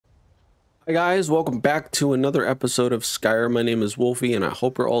Hi guys, welcome back to another episode of Skyrim. My name is Wolfie and I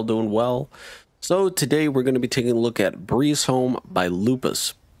hope you're all doing well. So today we're going to be taking a look at Breezehome by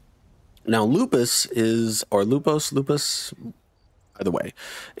Lupus. Now Lupus is, or Lupus, either way,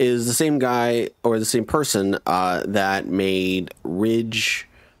 is the same guy or the same person that made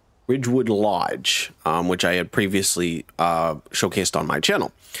Ridgewood Lodge, which I had previously showcased on my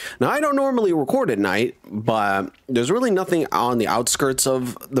channel. Now, I don't normally record at night, but there's really nothing on the outskirts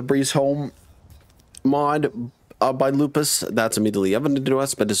of the Breezehome mod by Lupus that's immediately evident to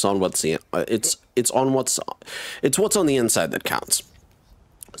us, but it's on what's it's what's on the inside that counts.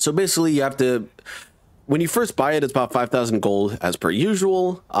 So basically, you have to. When you first buy it, it's about 5,000 gold as per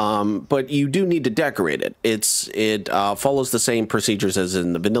usual, but you do need to decorate it. It follows the same procedures as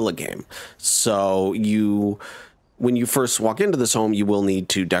in the vanilla game. So when you first walk into this home, you will need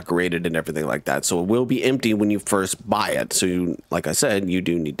to decorate it and everything like that. So it will be empty when you first buy it. So like I said, you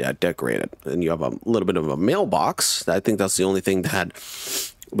do need to decorate it. And you have a little bit of a mailbox. I think that's the only thing that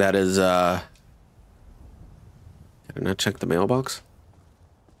is, did I not check the mailbox?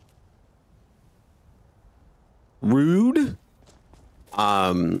 Rude.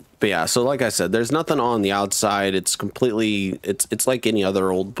 But yeah, so like I said, there's nothing on the outside. It's completely, it's like any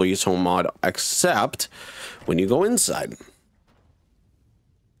other old Breezehome mod, except when you go inside.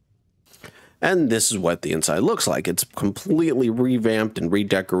 And this is what the inside looks like. It's completely revamped and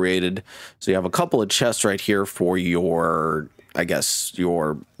redecorated. So you have a couple of chests right here for your, I guess,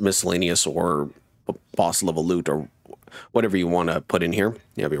 your miscellaneous or boss level loot or whatever you want to put in here.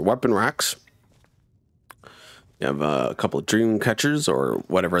 You have your weapon racks. You have a couple of dream catchers or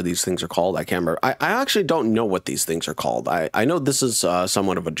whatever these things are called. I can't remember. I actually don't know what these things are called. I know this is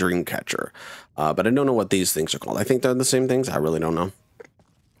somewhat of a dream catcher, but I don't know what these things are called. I think they're the same things. I really don't know.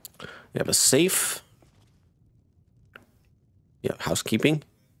 You have a safe. You have housekeeping.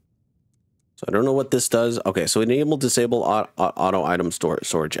 So I don't know what this does. Okay, so enable disable auto item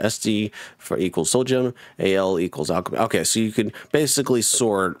storage. SD for equals soul gem. AL equals alchemy. Okay, so you can basically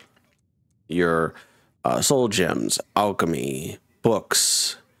sort your soul gems, alchemy,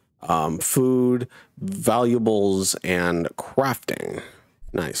 books, food, valuables, and crafting.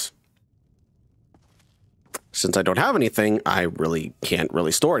 Nice. Since I don't have anything, I really can't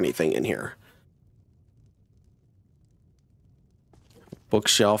really store anything in here.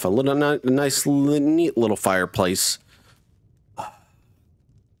 Bookshelf, a nice, neat little fireplace.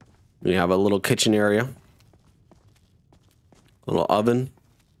 We have a little kitchen area, little oven.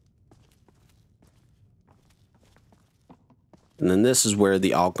 And then this is where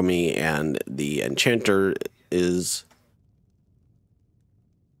the alchemy and the enchanter is.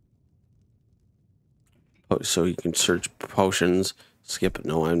 So you can search potions. Skip.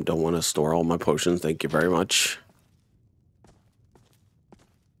 No, I don't want to store all my potions. Thank you very much.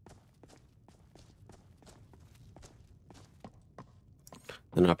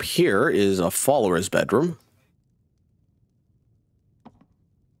 And up here is a follower's bedroom.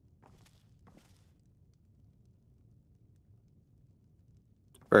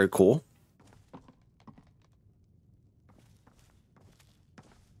 Very cool.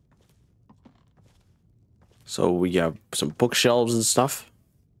 So we have some bookshelves and stuff.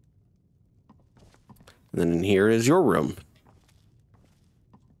 And then in here is your room.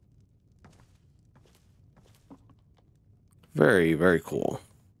 Very, very cool.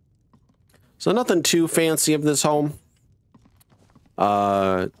 So nothing too fancy of this home.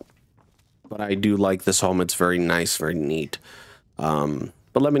 But I do like this home. It's very nice, very neat.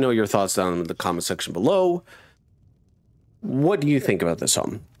 But let me know your thoughts down in the comment section below. What do you think about this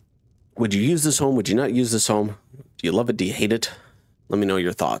home? Would you use this home? Would you not use this home? Do you love it? Do you hate it? Let me know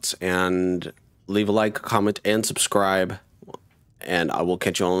your thoughts. And leave a like, comment, and subscribe. And I will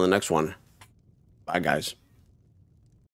catch you all in the next one. Bye, guys.